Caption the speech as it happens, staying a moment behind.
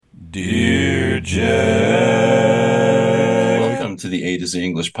Dear Jack. Welcome to the A to Z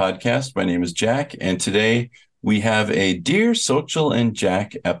English podcast. My name is Jack, and today we have a Dear Social and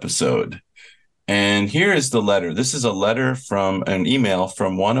Jack episode. And here is the letter. This is a letter from an email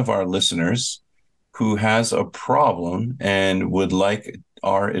from one of our listeners who has a problem and would like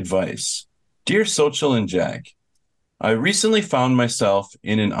our advice. Dear Social and Jack, I recently found myself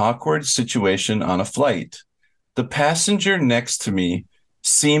in an awkward situation on a flight. The passenger next to me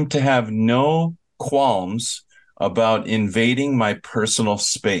seemed to have no qualms about invading my personal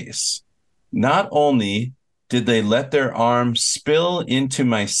space. Not only did they let their arm spill into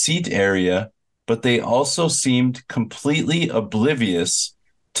my seat area, but they also seemed completely oblivious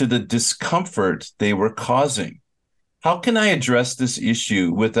to the discomfort they were causing. How can I address this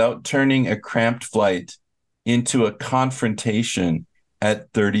issue without turning a cramped flight into a confrontation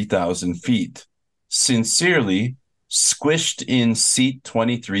at 30,000 feet? Sincerely, Squished in seat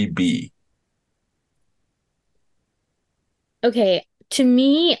 23B. Okay, to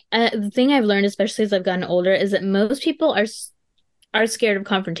me, the thing I've learned, especially as I've gotten older, is that most people are scared of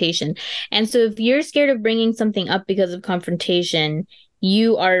confrontation. And so if you're scared of bringing something up because of confrontation,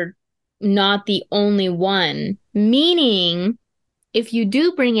 you are not the only one. Meaning, if you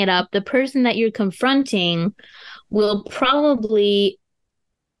do bring it up, the person that you're confronting will probably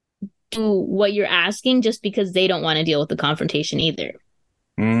do what you're asking just because they don't want to deal with the confrontation either.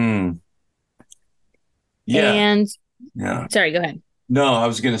 Mm, yeah, And yeah. sorry, go ahead. No, I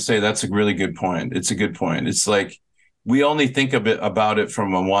was going to say that's a really good point. It's a good point. It's like we only think of it about it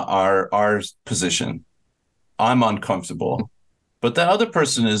from our position. I'm uncomfortable, but the other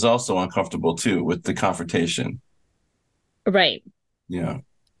person is also uncomfortable too with the confrontation. Right. Yeah.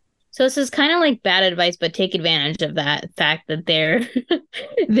 So this is kind of like bad advice, but take advantage of that fact that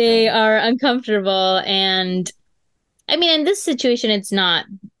they are uncomfortable. And I mean, in this situation, it's not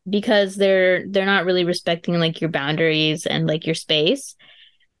because they're not really respecting like your boundaries and like your space.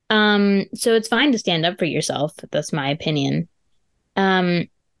 So it's fine to stand up for yourself. That's my opinion. Um,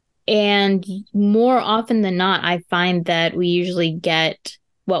 and more often than not, I find that we usually get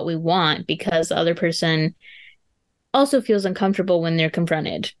what we want because the other person also feels uncomfortable when they're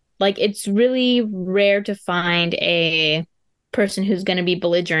confronted. Like it's really rare to find a person who's going to be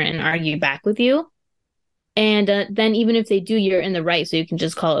belligerent and argue back with you. And then even if they do, you're in the right, so you can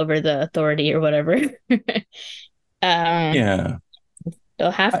just call over the authority or whatever. um, Yeah.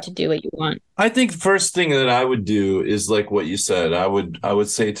 they'll have I, to do what you want. I think first thing that I would do is like what you said. I would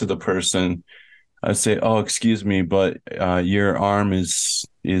say to the person, I'd say, "Oh, excuse me, but your arm is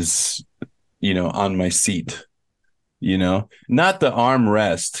on my seat." Not the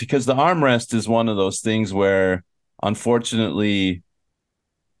armrest, because the armrest is one of those things where unfortunately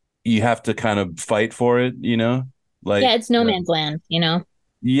you have to kind of fight for it. Yeah, Like, it's no man's land, you know?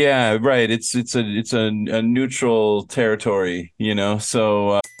 yeah, right. It's a neutral territory.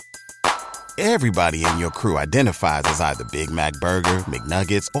 So Everybody in your crew identifies as either Big Mac Burger,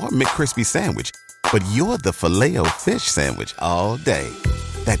 McNuggets, or McCrispy Sandwich. But you're the Filet-O-Fish Sandwich all day.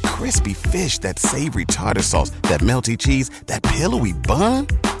 That crispy fish, that savory tartar sauce, that melty cheese, that pillowy bun.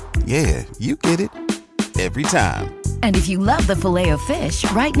 Yeah, you get it. Every time. And if you love the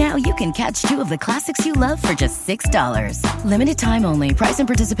Filet-O-Fish, right now you can catch two of the classics you love for just $6. Limited time only. Price and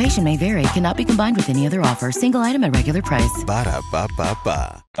participation may vary. Cannot be combined with any other offer. Single item at regular price.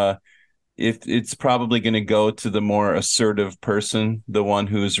 Ba-da-ba-ba-ba. if it's probably going to go to the more assertive person, the one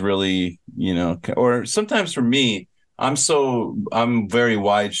who's really, or sometimes for me, I'm very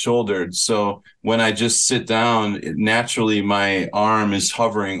wide shouldered. So when I just sit down, naturally my arm is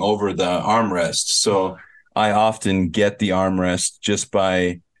hovering over the armrest. So I often get the armrest just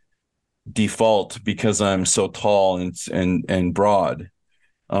by default because I'm so tall and broad.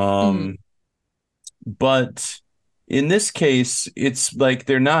 Mhm. Um, but in this case, it's like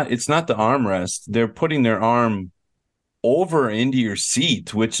it's not the armrest. They're putting their arm over into your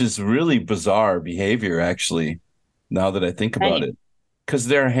seat, which is really bizarre behavior, actually, now that I think about Right. it. Because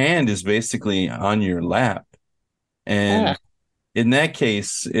their hand is basically on your lap. Ugh. And in that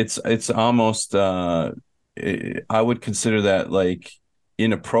case, it's almost I would consider that like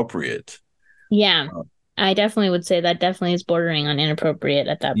inappropriate. Yeah, Uh, I definitely would say that definitely is bordering on inappropriate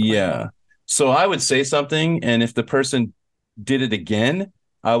at that point. Yeah. So I would say something, and if the person did it again,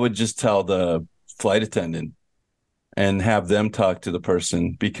 I would just tell the flight attendant and have them talk to the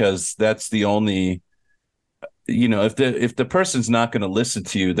person because that's the only, if the person's not going to listen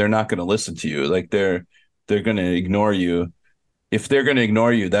to you, they're not going to listen to you. Like they're going to ignore you. If they're going to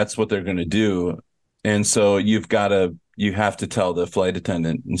ignore you, that's what they're going to do. And so you have to tell the flight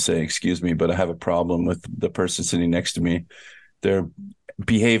attendant and say, "Excuse me, but I have a problem with the person sitting next to me. They're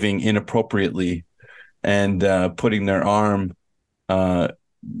behaving inappropriately and putting their arm,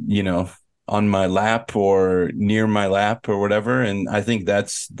 you know, on my lap or near my lap or whatever. And I think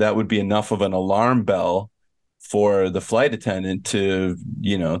that would be enough of an alarm bell for the flight attendant to,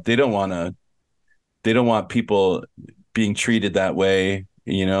 they don't want people being treated that way,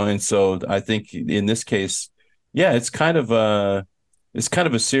 And so I think in this case, yeah, it's kind of a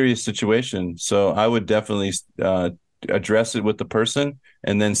serious situation. So I would definitely address it with the person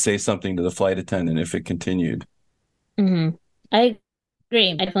and then say something to the flight attendant if it continued. Mm-hmm. I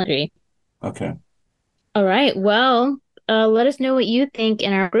agree. I definitely agree. Okay. All right. Well, let us know what you think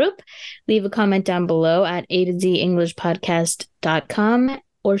in our group. Leave a comment down below at a2zenglishpodcast.com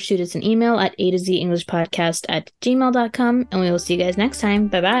or shoot us an email at a2zenglishpodcast@gmail.com. And we will see you guys next time.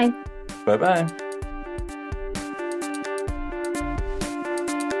 Bye-bye. Bye-bye.